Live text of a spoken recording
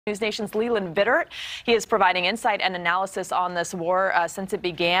NewsNation's Leland Vittert. He is providing insight and analysis on this war since it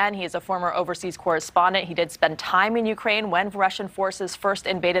began. He is a former overseas correspondent. He did spend time in Ukraine when Russian forces first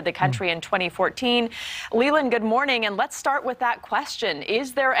invaded the country in 2014. Leland, good morning. And let's start with that question.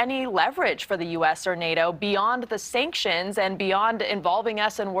 Is there any leverage for the U.S. or NATO beyond the sanctions and beyond involving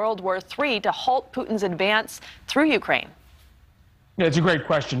us in World War III to halt Putin's advance through Ukraine? Yeah, it's a great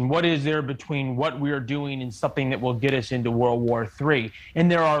question. What is there between what we are doing and something that will get us into World War III?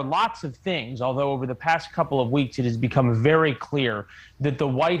 And there are lots of things, although over the past couple of weeks, it has become very clear that the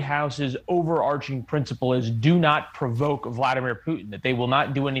White House's overarching principle is do not provoke Vladimir Putin, that they will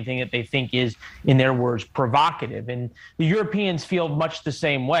not do anything that they think is, in their words, provocative. And the Europeans feel much the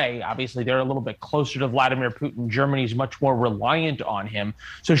same way. Obviously, they're a little bit closer to Vladimir Putin. Germany's much more reliant on him.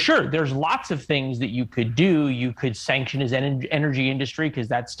 So sure, there's lots of things that you could do. You could sanction his energy industry, because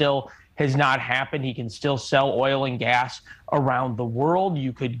that still has not happened. He can still sell oil and gas around the world.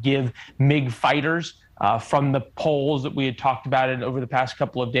 You could give MiG fighters from the polls that we had talked about over the past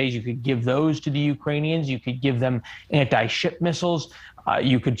couple of days. You could give those to the Ukrainians. You could give them anti-ship missiles.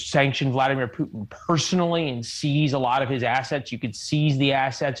 You could sanction Vladimir Putin personally and seize a lot of his assets. You could seize the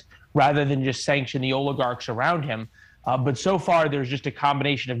assets rather than just sanction the oligarchs around him. But so far, there's just a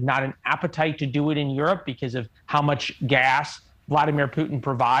combination of not an appetite to do it in Europe because of how much gas Vladimir Putin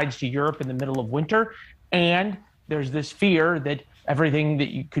provides to Europe in the middle of winter. And there's this fear that everything that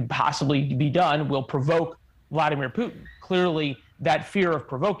you could possibly be done will provoke Vladimir Putin. Clearly, that fear of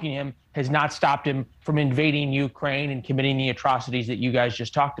provoking him has not stopped him from invading Ukraine and committing the atrocities that you guys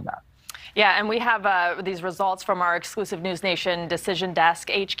just talked about. Yeah, and we have these results from our exclusive NewsNation Decision Desk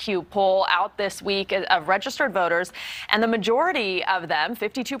HQ poll out this week of registered voters, and the majority of them,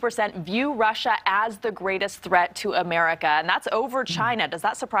 52%, view Russia as the greatest threat to America, and that's over China. Does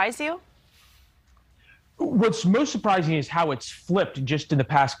that surprise you? What's most surprising is how it's flipped just in the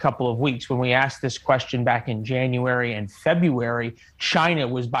past couple of weeks. When we asked this question back in January and February, China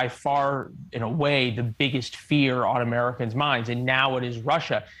was by far, in a way, the biggest fear on Americans' minds, and now it is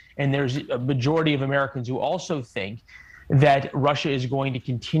Russia. And there's a majority of Americans who also think that Russia is going to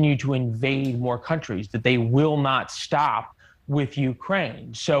continue to invade more countries, that they will not stop with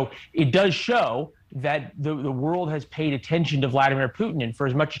Ukraine. So it does show that the world has paid attention to Vladimir Putin. And for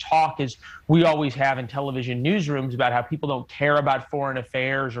as much talk as we always have in television newsrooms about how people don't care about foreign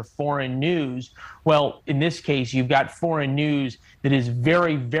affairs or foreign news, well, in this case, you've got foreign news that is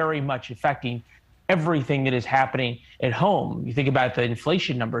very, very much affecting everything that is happening at home. You think about the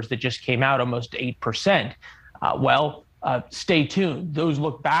inflation numbers that just came out, almost 8%. Stay tuned. Those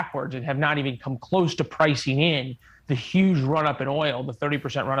look backwards and have not even come close to pricing in the huge run-up in oil, the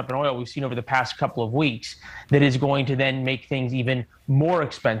 30% run-up in oil we've seen over the past couple of weeks, that is going to then make things even more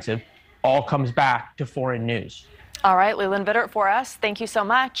expensive. All comes back to foreign news. All right, Leland Vittert for us. Thank you so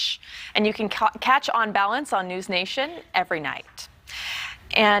much. And you can catch On Balance on NewsNation every night.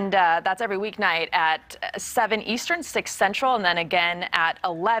 And that's every weeknight at 7 Eastern, 6 Central, and then again at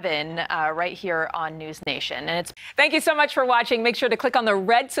 11 right here on NewsNation. Thank you so much for watching. Make sure to click on the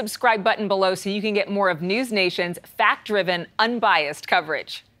red subscribe button below so you can get more of NewsNation's fact-driven, unbiased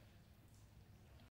coverage.